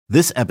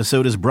This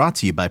episode is brought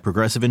to you by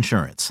Progressive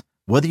Insurance.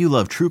 Whether you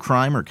love true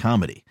crime or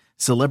comedy,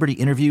 celebrity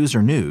interviews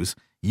or news,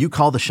 you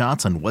call the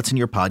shots on what's in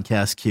your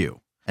podcast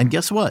queue. And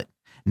guess what?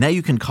 Now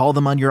you can call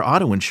them on your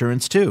auto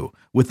insurance too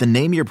with the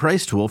Name Your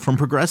Price tool from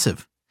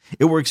Progressive.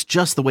 It works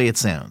just the way it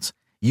sounds.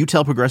 You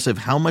tell Progressive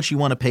how much you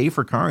want to pay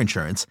for car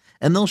insurance,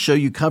 and they'll show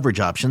you coverage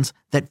options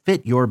that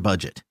fit your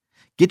budget.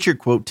 Get your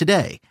quote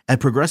today at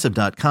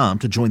Progressive.com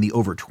to join the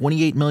over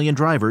 28 million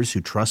drivers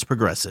who trust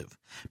Progressive.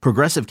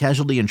 Progressive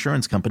Casualty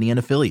Insurance Company and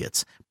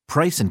Affiliates.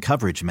 Price and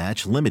coverage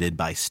match limited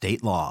by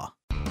state law.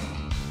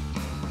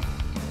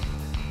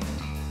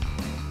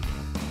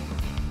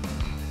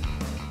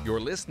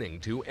 You're listening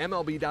to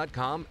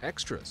MLB.com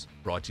Extras,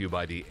 brought to you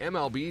by the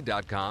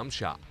MLB.com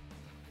shop.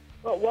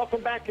 Well,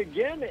 welcome back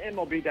again to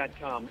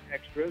MLB.com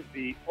Extras,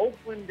 the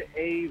Oakland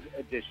A's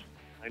edition.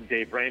 I'm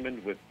Dave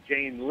Raymond with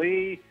Jane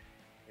Lee.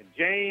 And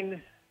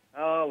Jane,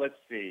 let's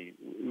see.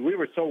 We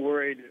were so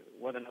worried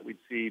whether or not we'd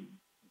see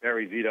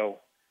Barry Zito.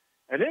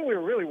 And then we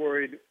were really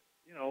worried,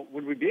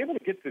 would we be able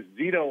to get this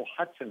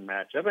Zito-Hudson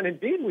matchup? And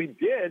indeed we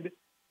did.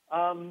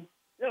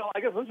 I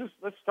guess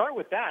let's start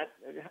with that.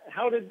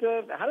 How did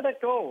that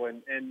go?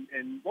 And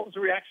what was the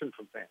reaction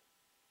from fans?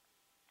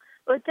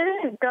 Well, it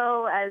didn't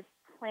go as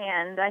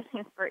planned, I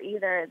think, for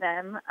either of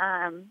them.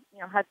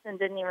 Hudson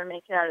didn't even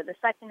make it out of the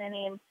second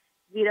inning.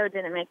 Zito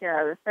didn't make it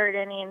out of the third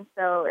inning.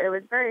 So it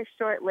was very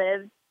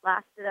short-lived,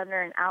 lasted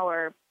under an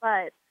hour.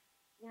 But,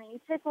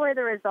 you take away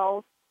the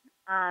results,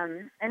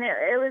 and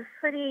it was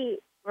pretty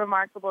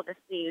remarkable to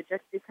see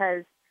just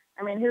because,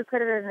 who could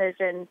have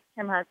envisioned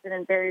Tim Hudson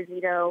and Barry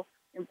Zito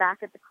back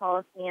at the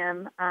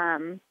Coliseum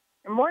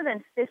more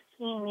than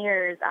 15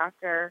 years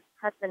after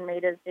Hudson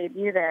made his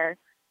debut there.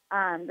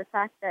 The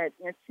fact that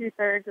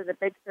two-thirds of the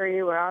big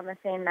three were on the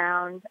same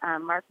mound.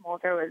 Mark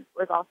Mulder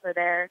was also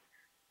there,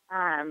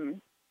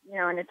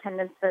 in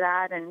attendance for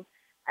that, and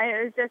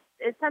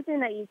it's something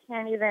that you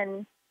can't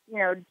even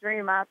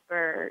dream up.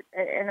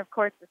 And of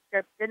course the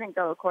script didn't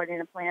go according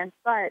to plan,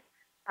 but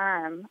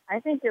I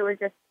think it was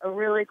just a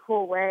really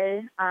cool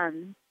way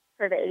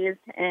for the A's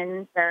to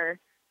end their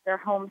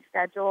home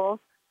schedule.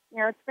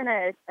 It's been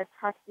a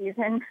tough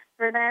season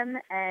for them,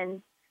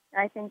 and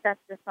I think that's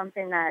just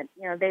something that,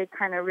 they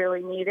kind of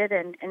really needed.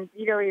 And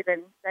Zito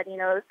even said, it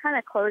was kind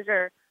of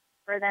closure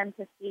for them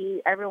to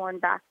see everyone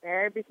back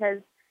there because,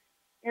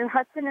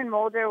 Hudson and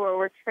Mulder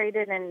were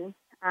traded in,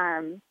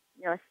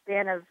 a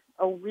span of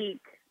a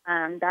week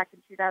back in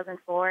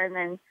 2004. And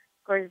then,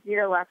 of course,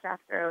 Zito left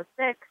after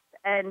 2006.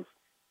 And,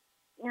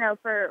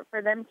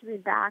 for them to be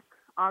back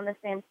on the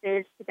same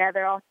stage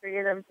together, all three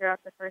of them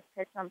throughout the first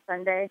pitch on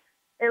Sunday,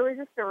 it was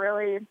just a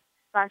really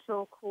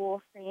special,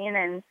 cool scene.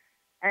 And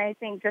I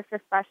think just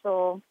as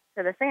special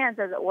to the fans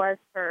as it was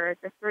for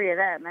the three of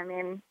them. I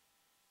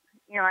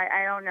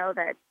don't know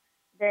that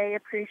they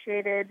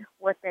appreciated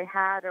what they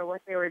had or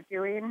what they were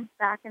doing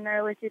back in the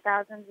early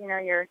 2000s.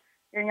 You're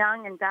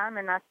young and dumb,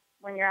 and that's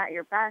when you're at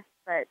your best.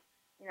 But,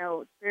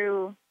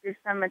 through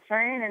some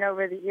maturing and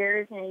over the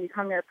years, you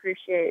come to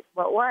appreciate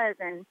what was.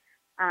 And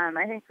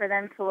I think for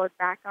them to look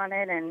back on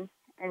it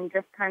and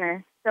just kind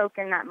of soak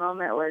in that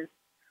moment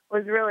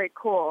was really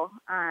cool.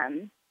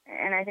 And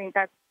I think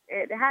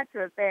it had to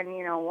have been,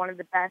 one of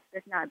the best,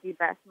 if not the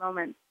best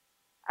moments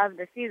of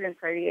the season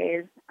for the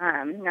A's.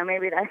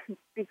 Maybe that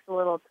speaks a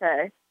little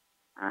to,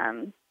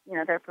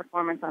 their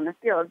performance on the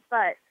field.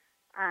 But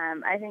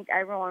I think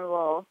everyone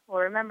will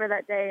remember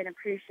that day and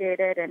appreciate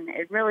it. And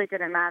it really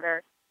didn't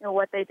matter,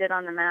 what they did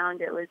on the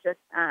mound. It was just,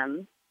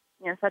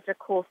 such a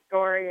cool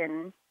story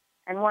and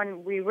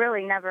one we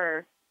really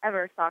never,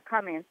 ever saw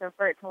coming. So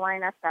for it to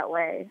line up that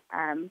way,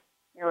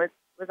 it was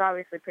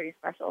obviously pretty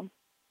special.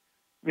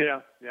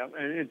 Yeah,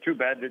 and too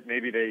bad that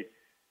maybe they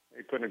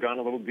couldn't have gone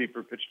a little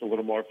deeper, pitched a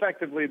little more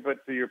effectively.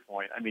 But to your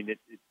point,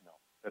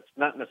 that's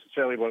not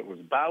necessarily what it was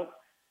about,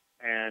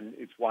 and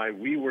it's why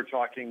we were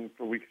talking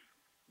for weeks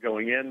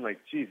going in. Like,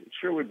 geez, it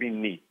sure would be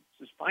neat.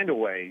 Just find a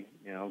way,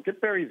 get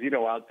Barry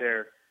Zito out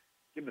there,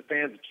 give the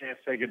fans a chance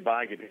to say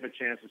goodbye, give him a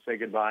chance to say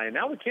goodbye, and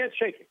now we can't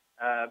shake it.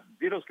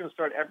 Zito's going to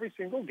start every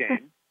single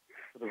game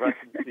for the rest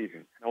of the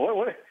season. Now,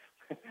 what?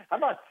 How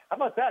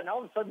about that? Now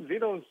all of a sudden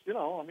Zito's,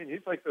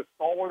 he's like the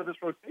stalwart of this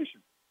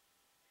rotation.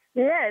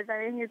 He is.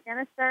 He's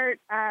going to start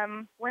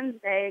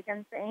Wednesday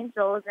against the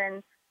Angels,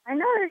 and I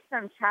know there's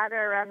some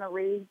chatter around the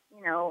league,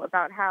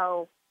 about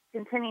how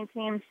contending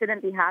teams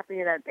shouldn't be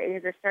happy that the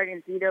A's are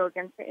starting Zito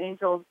against the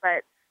Angels,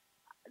 but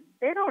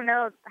they don't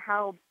know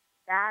how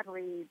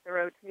badly the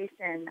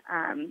rotation,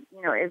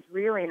 is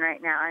reeling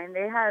right now. And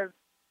they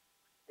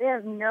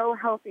have no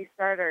healthy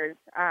starters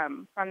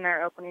from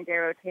their opening day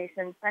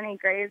rotation. Sonny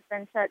Gray's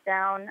been shut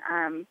down.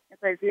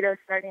 It's like Zito's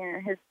starting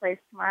in his place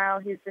tomorrow.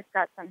 He's just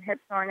got some hip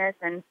soreness,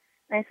 and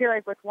I feel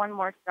like with one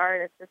more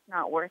start, it's just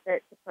not worth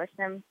it to push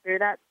him through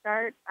that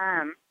start.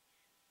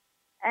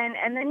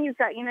 And then you've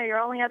got, your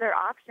only other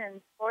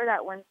options for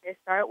that Wednesday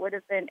start would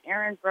have been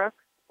Aaron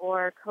Brooks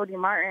or Cody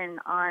Martin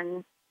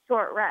on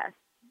short rest.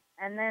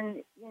 And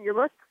then you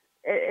look,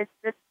 it's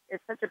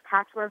such a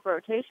patchwork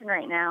rotation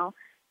right now,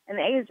 and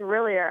the A's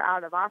really are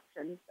out of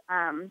options.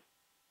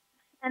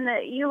 And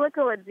you look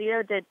at what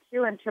Zito did,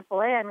 too, in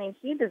AAA. I mean,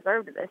 he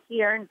deserved this.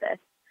 He earned this.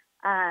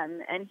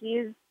 And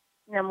he's,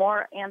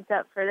 more amped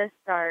up for this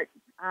start,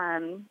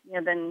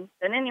 than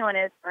anyone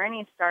is for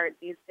any start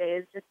these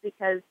days, just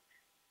because,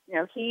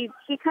 he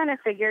kind of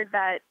figured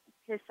that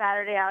his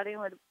Saturday outing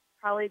would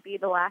probably be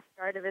the last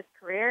start of his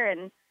career.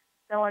 And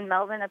so when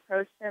Melvin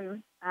approached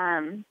him,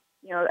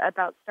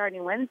 about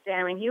starting Wednesday,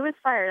 I mean, he was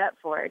fired up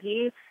for it.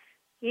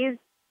 He's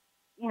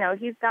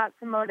got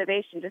some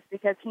motivation just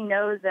because he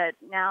knows that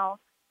now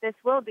this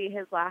will be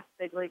his last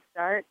big league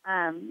start,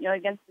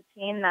 against the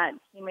team that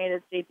he made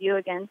his debut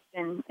against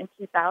in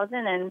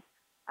 2000. And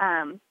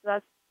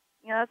so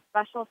that's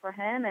special for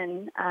him.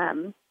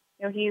 And,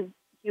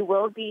 he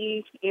will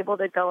be able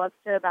to go up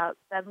to about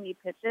 70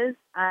 pitches.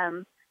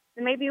 So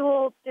maybe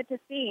we'll get to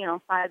see,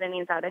 5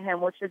 innings out of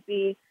him, which would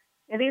be,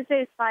 these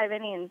days 5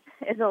 innings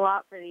is a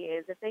lot for the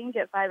A's. If they can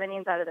get 5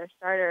 innings out of their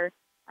starter,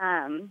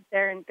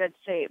 they're in good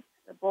shape.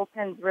 The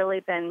bullpen's really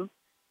been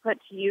put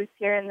to use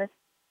here in this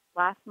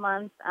last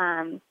month.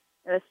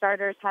 The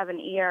starters have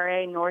an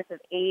ERA north of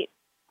 8,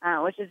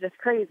 which is just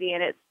crazy,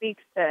 and it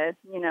speaks to,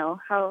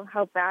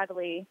 how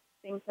badly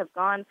things have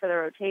gone for the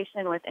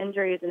rotation with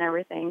injuries and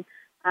everything.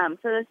 So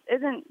this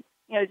isn't,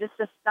 just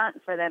a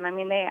stunt for them. I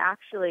mean, they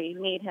actually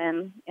need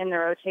him in the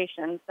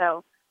rotation.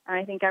 So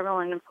I think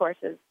everyone, of course,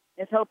 is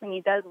hoping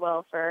he does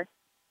well for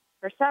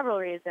several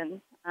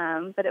reasons.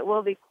 But it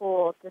will be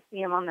cool to see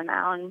him on the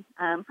mound,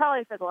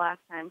 probably for the last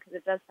time, because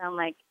it does sound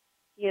like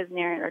he is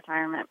nearing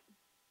retirement.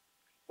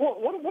 Well,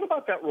 what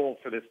about that role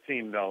for this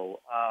team, though?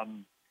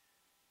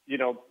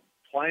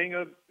 Playing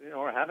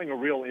or having a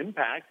real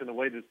impact in the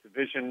way this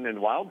division and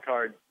wild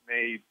card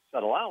may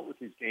settle out with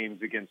these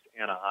games against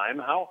Anaheim.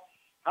 How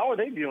are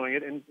they viewing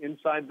it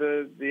inside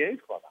the A's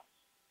clubhouse?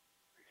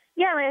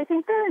 Yeah, I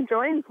think they're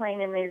enjoying playing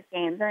in these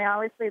games. I mean,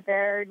 obviously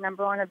their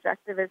number one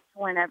objective is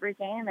to win every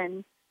game,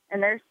 and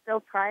there's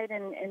still pride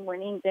in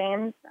winning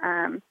games.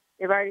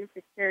 They've already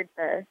secured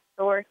the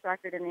worst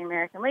record in the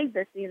American League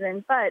this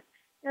season, but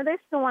they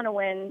still want to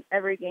win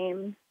every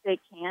game they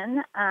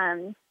can.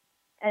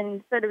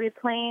 And so to be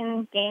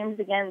playing games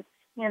against,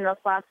 this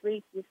last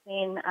week, you've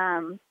seen,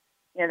 the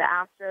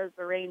Astros,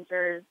 the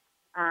Rangers,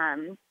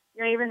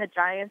 even the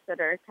Giants that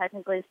are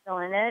technically still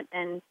in it,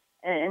 and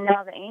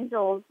now the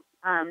Angels,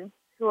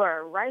 who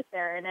are right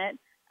there in it.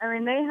 I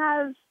mean, they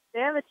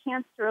have a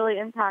chance to really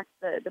impact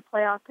the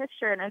playoff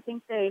picture, and I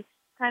think they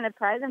kind of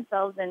pride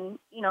themselves in,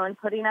 in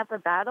putting up a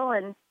battle,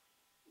 and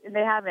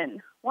they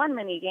haven't won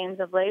many games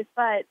of late,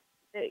 but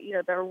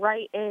they're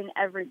right in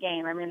every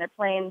game. I mean, they're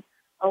playing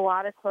a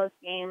lot of close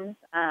games.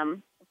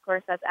 Of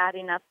course, that's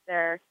adding up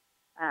their,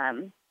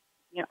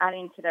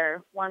 adding to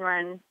their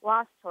one-run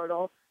loss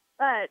total.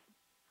 But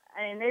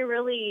I mean, they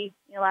really,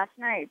 last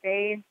night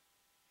they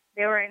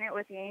were in it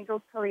with the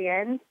Angels till the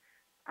end,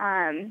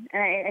 and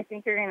I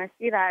think you're going to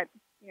see that,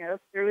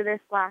 through this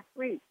last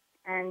week.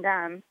 And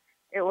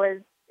it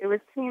was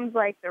teams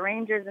like the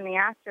Rangers and the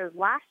Astros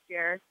last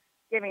year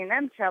giving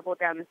them trouble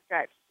down the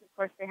stretch. Of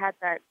course, they had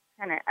that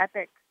kind of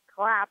epic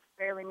collapse,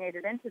 barely made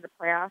it into the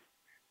playoffs.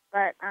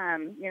 But,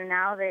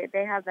 now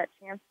they have that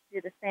chance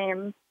to do the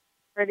same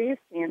for these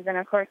teams. And,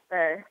 of course,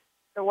 the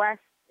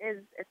West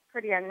it's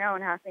pretty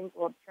unknown how things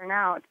will turn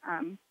out.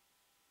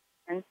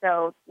 And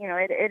so,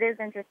 it is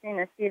interesting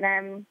to see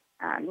them,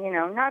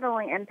 not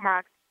only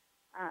impact,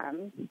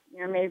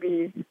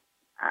 maybe,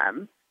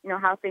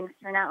 how things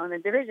turn out in the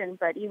division,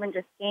 but even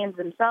just games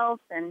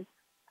themselves. And,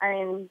 I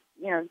mean,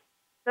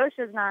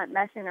 Scioscia's not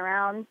messing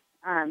around,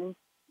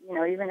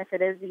 even if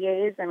it is the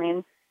A's. I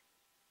mean,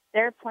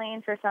 they're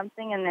playing for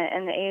something, and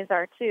the A's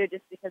are too,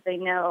 just because they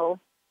know,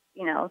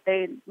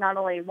 they not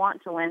only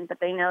want to win, but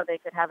they know they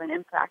could have an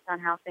impact on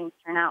how things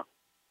turn out.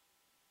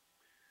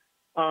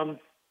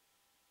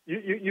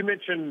 You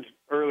mentioned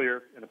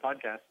earlier in the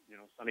podcast,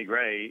 Sonny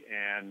Gray,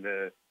 and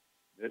the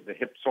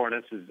hip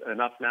soreness is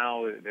enough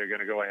now. They're going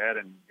to go ahead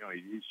and,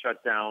 he's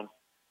shut down.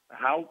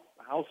 How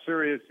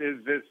serious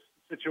is this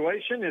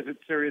situation? Is it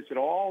serious at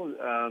all?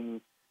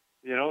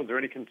 Is there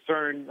any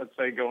concern, let's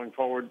say, going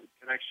forward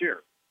to next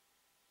year?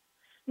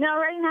 No,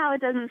 right now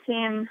it doesn't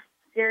seem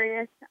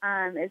serious.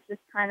 It's just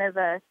kind of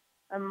a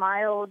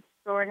mild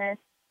soreness,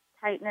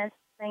 tightness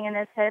thing in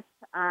his hip.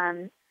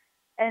 And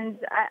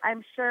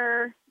I'm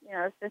sure,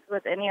 if this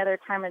was any other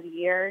time of the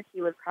year,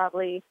 he would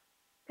probably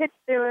pitch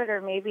through it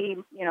or maybe,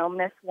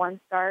 miss one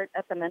start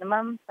at the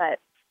minimum. But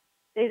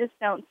they just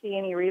don't see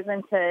any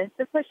reason to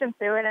push him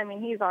through it. I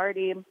mean, he's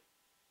already,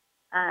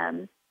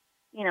 had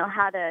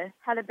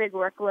a big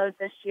workload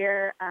this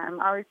year.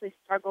 Obviously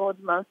struggled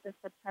most of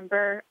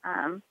September.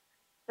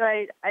 So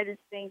I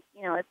just think,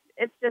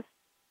 it's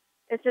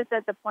just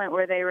at the point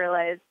where they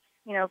realize,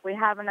 if we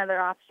have another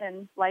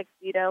option like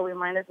Zito, we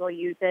might as well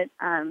use it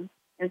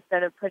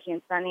instead of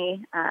pushing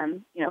Sonny,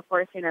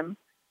 forcing him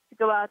to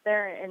go out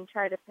there and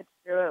try to pitch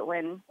through it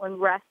when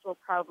rest will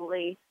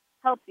probably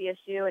help the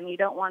issue, and you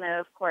don't want to,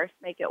 of course,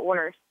 make it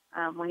worse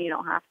when you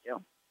don't have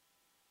to.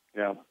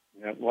 Yeah.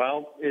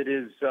 Well, it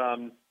is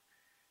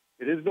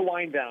the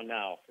wind down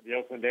now for the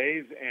Oakland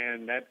A's,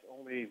 and that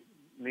only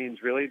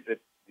means really that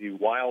the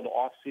wild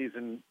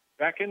off-season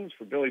beckons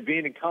for Billy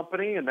Beane and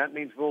company, and that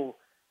means we'll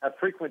have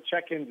frequent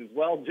check-ins as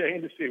well,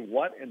 Jane, to see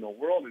what in the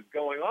world is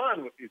going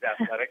on with these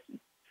Athletics.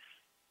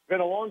 It's been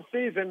a long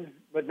season,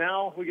 but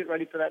now we get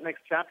ready for that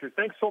next chapter.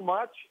 Thanks so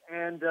much,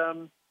 and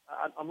I'm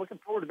looking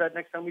forward to that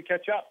next time we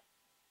catch up.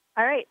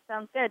 All right,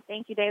 sounds good.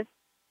 Thank you, Dave.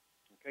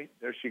 Okay,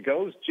 there she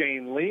goes,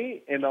 Jane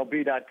Lee,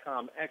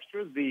 MLB.com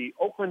Extras, the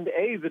Oakland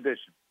A's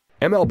edition.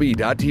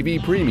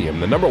 MLB.tv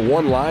Premium, the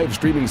 #1 live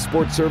streaming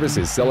sports service,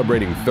 is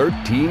celebrating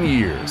 13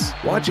 years.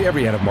 Watch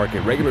every out-of-market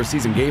regular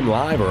season game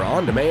live or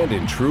on demand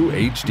in true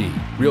HD.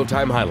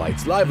 Real-time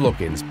highlights, live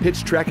look-ins,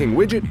 pitch tracking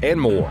widget, and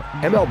more.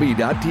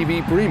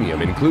 MLB.tv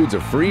Premium includes a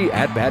free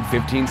At-Bat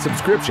 15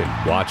 subscription.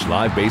 Watch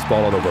live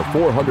baseball on over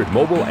 400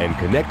 mobile and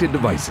connected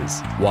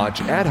devices.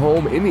 Watch at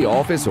home, in the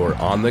office, or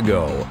on the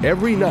go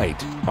every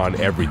night on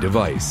every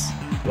device.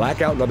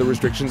 Blackout and other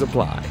restrictions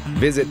apply.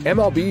 Visit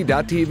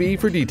MLB.tv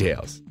for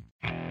details.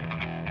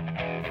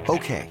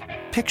 Okay,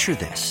 picture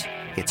this.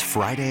 It's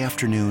Friday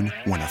afternoon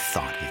when a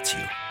thought hits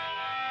you.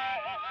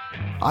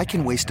 I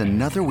can waste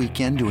another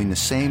weekend doing the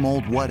same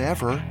old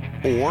whatever,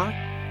 or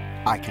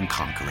I can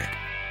conquer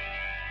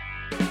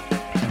it.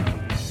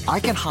 I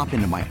can hop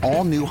into my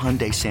all-new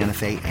Hyundai Santa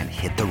Fe and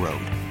hit the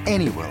road.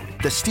 Any road.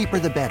 The steeper,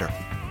 the better.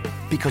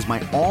 Because my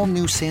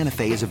all-new Santa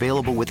Fe is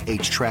available with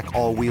H-Track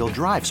all-wheel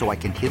drive, so I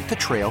can hit the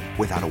trail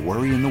without a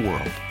worry in the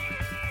world.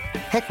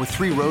 Heck, with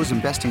 3 rows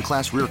and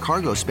best-in-class rear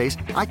cargo space,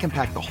 I can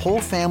pack the whole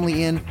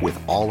family in with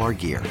all our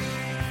gear.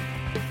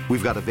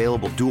 We've got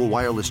available dual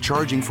wireless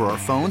charging for our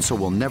phones, so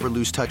we'll never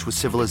lose touch with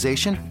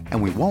civilization,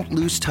 and we won't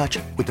lose touch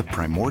with the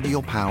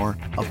primordial power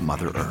of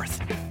Mother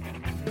Earth.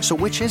 So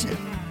which is it?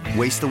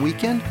 Waste the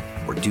weekend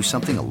or do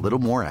something a little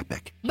more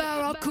epic?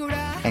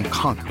 And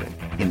conquer it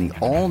in the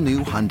all-new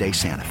Hyundai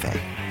Santa Fe.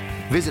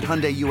 Visit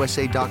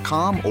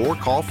HyundaiUSA.com or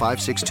call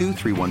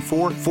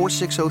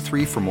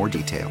 562-314-4603 for more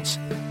details.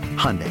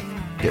 Hyundai,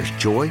 there's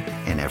joy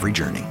in every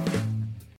journey.